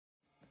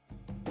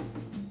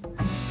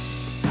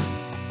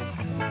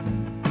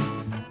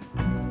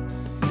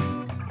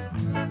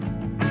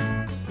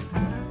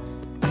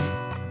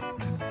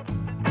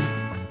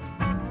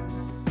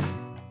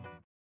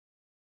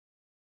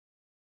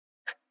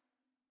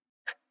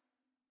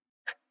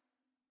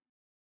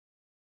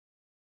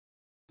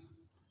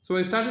So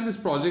I started this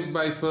project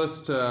by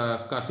first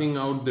cutting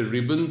out the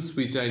ribbons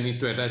which I need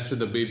to attach to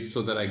the bib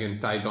so that I can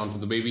tie it onto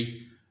the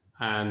baby,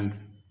 and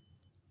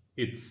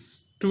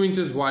it's 2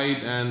 inches wide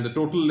and the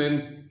total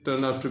length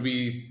turned out to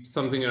be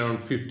something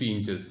around 50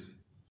 inches.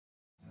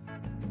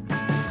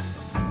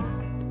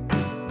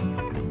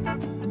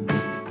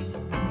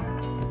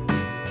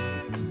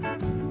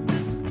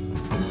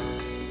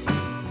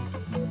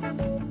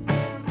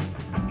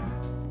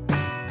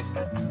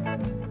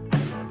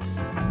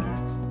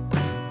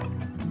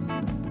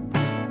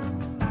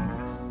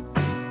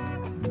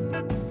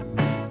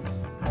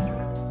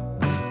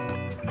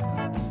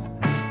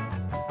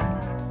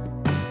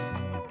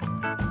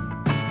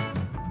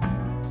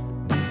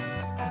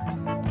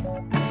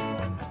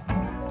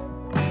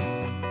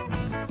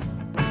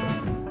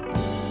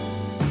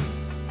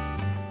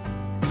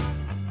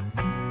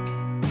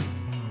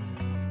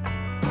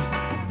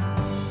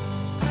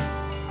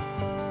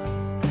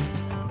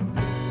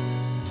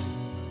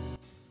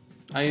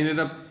 I ended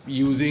up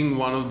using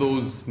one of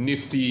those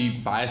nifty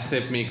bias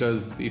step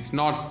makers. It's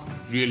not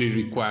really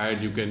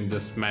required, you can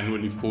just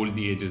manually fold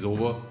the edges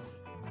over.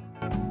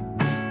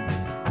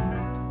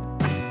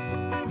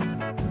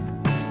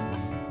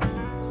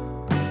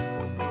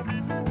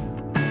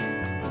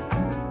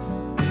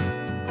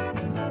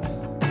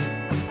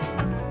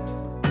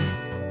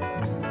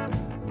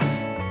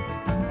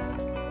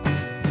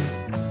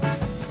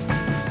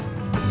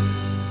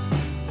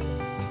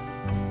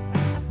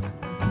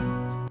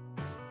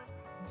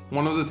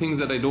 One of the things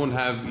that I don't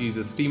have is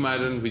a steam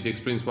iron, which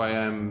explains why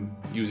I'm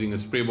using a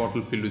spray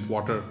bottle filled with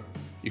water.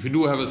 If you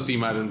do have a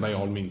steam iron, by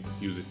all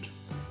means use it.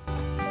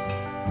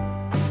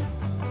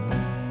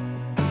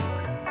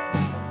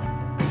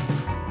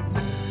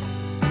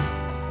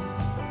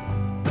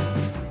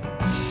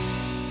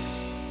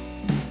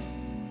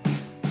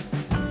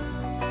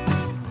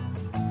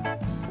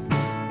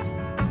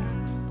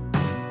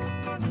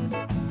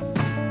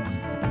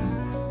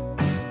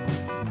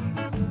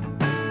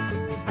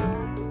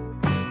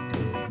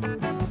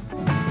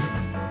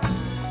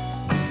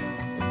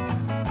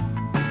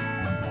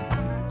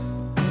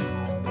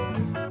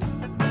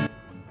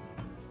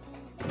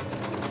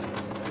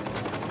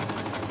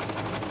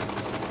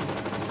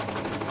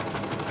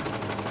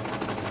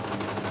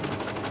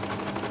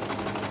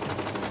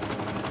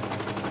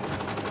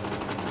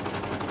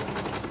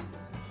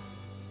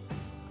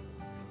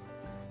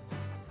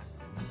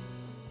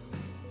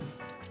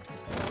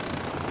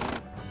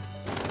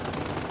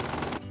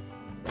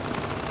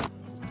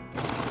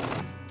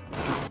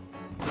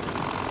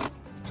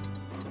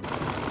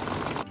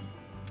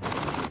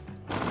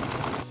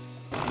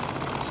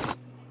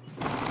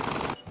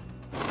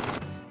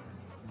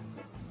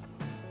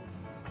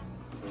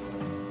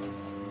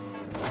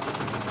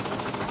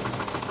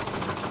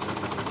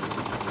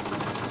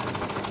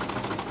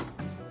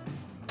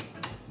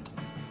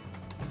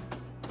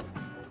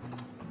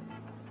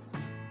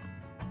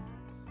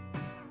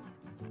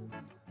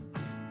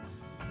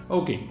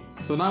 Okay,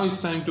 so now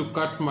it's time to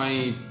cut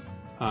my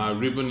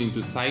ribbon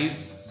into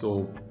size.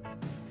 So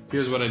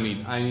here's what I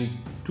need. I need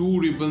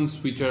 2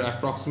 ribbons which are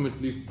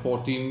approximately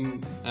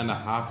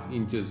 14.5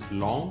 inches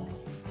long.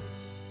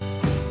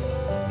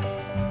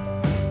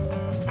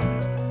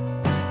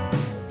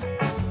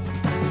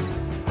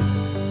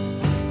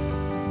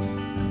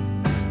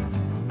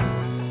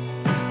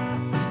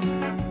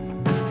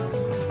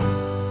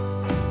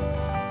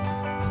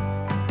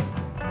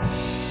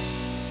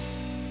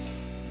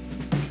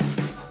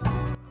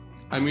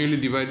 I merely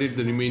divided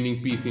the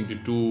remaining piece into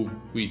 2,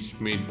 which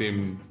made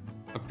them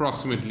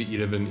approximately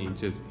 11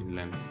 inches in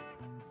length.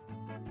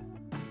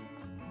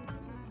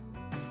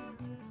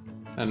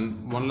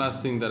 And one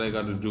last thing that I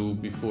got to do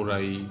before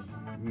I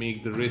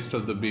make the rest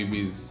of the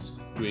baby is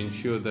to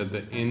ensure that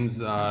the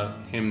ends are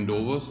hemmed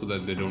over so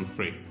that they don't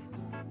fray.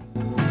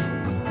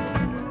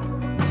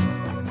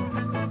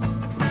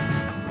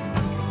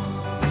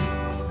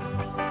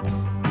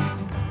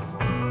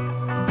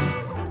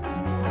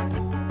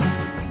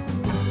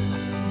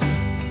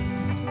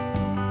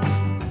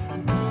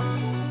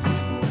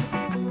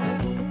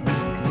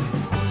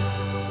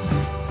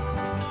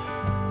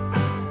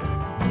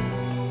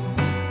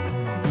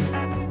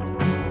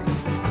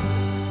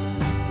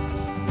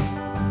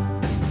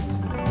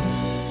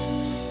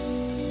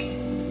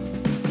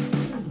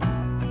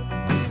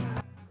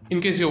 In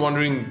case you're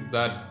wondering,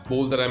 that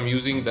bowl that I'm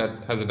using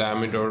that has a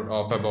diameter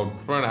of about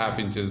 4.5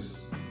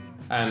 inches,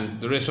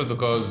 and the rest of the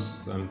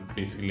curves I'm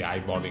basically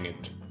eyeballing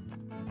it.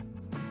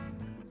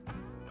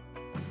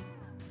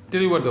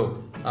 Tell you what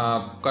though,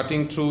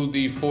 cutting through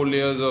the 4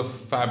 layers of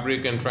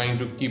fabric and trying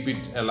to keep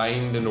it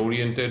aligned and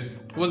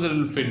oriented was a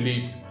little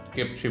fiddly,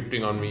 kept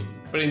shifting on me,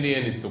 but in the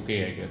end it's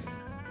okay, I guess.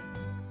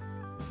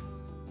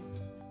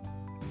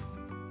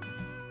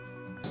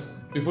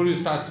 Before you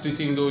start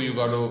stitching though, you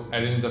got to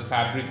arrange the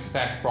fabric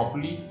stack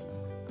properly.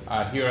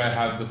 Here I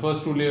have the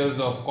first 2 layers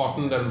of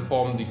cotton that will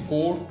form the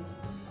core.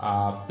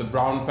 The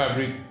brown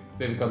fabric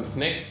then comes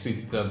next,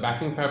 it's the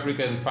backing fabric,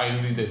 and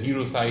finally the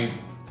hero side,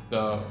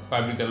 the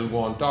fabric that will go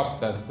on top,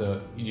 that's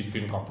the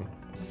Egyptian cotton.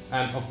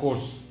 And of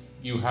course,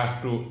 you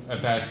have to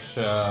attach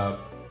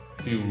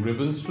few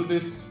ribbons to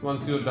this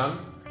once you're done,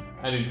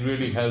 and it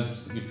really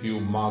helps if you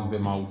mark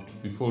them out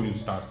before you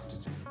start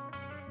stitching.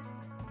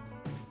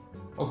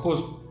 Of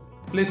course,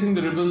 placing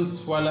the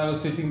ribbons while I was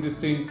stitching this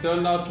thing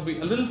turned out to be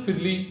a little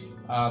fiddly.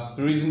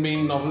 The reason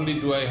being, not only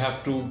do I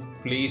have to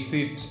place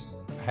it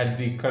at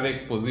the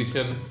correct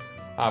position,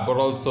 but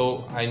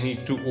also I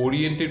need to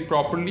orient it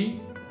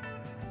properly.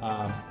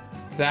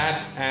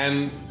 That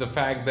and the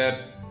fact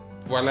that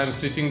while I'm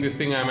stitching this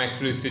thing, I'm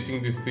actually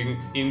stitching this thing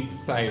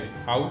inside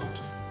out.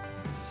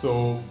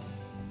 So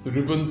the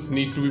ribbons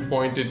need to be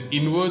pointed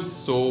inwards,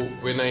 so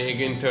when I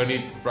again turn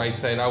it right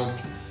side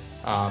out,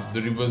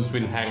 the ribbons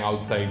will hang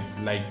outside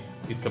like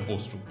it's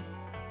supposed to.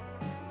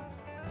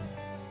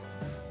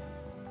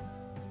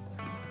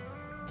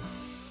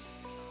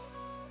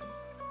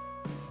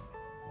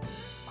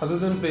 Other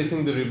than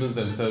placing the ribbons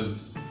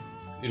themselves,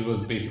 it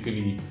was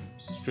basically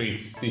straight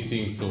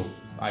stitching, so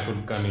I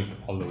could gun it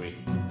all the way.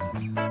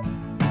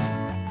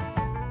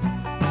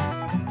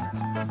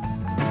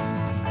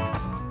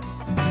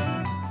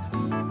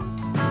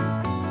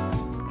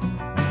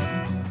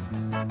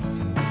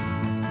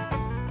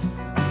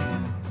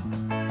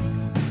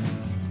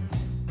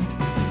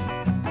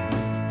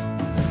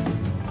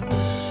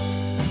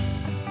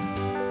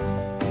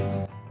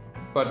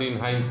 But in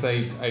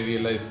hindsight, I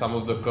realized some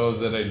of the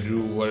curves that I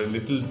drew were a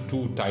little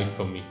too tight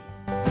for me.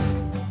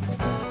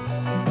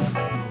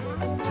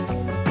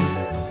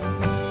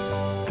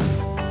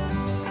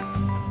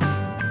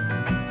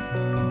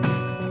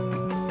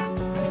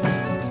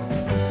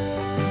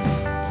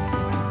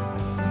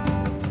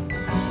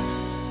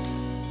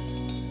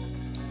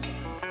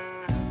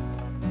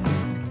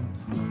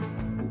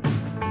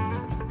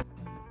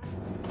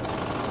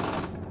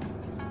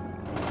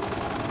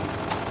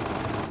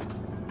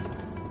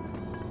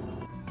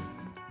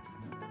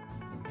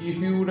 If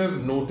you would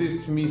have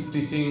noticed me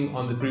stitching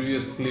on the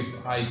previous clip,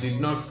 I did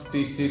not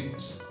stitch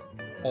it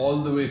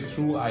all the way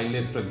through. I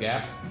left a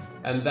gap,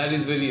 and that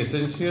is very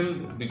essential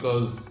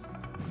because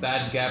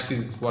that gap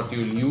is what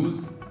you'll use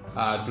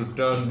to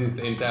turn this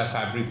entire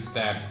fabric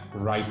stack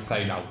right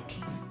side out.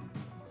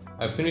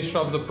 I finished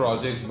off the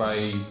project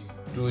by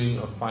doing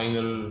a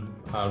final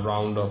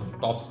round of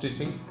top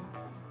stitching.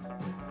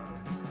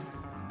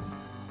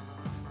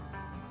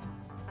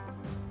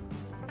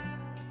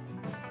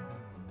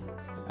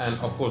 And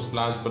of course,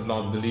 last but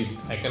not the least,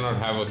 I cannot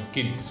have a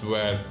kids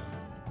wear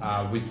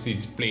which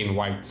is plain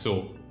white,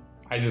 so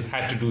I just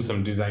had to do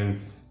some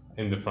designs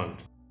in the front.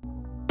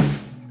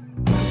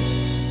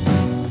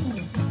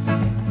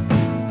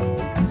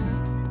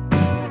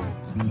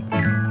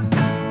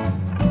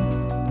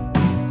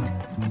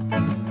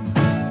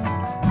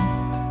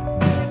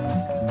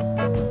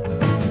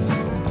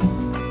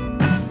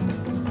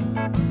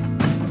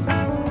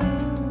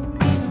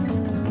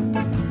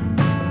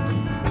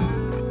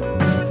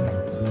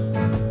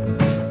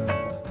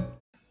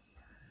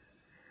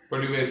 What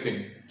do you guys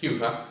think?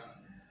 Cute, huh?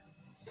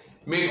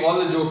 Make all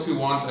the jokes you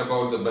want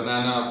about the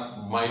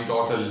banana. My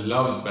daughter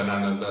loves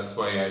bananas, that's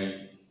why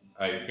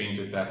I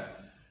painted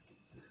that.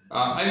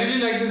 I really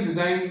like this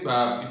design.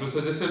 It was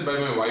suggested by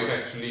my wife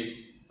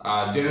actually.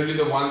 Generally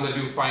the ones that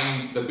you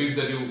find, the bibs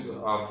that you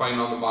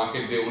find on the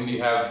market, they only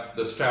have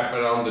the strap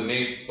around the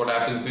neck. What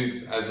happens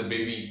is, as the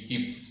baby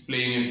keeps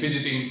playing and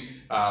fidgeting,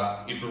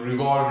 it will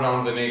revolve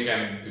around the neck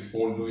and it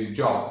won't do its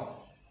job.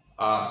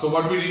 So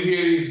what we did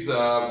here is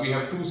we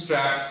have two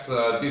straps.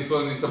 This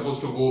one is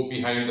supposed to go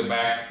behind the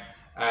back,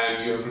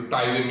 and you have to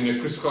tie them in a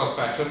crisscross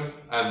fashion,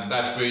 and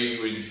that way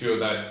you ensure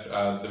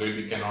that the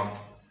baby cannot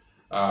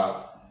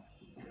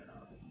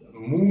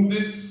move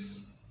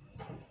this.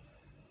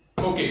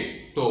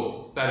 Okay,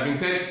 so that being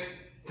said,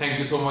 thank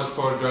you so much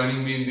for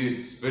joining me in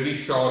this very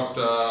short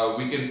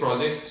weekend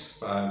project.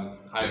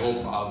 I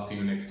hope I'll see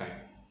you next time.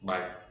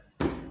 Bye.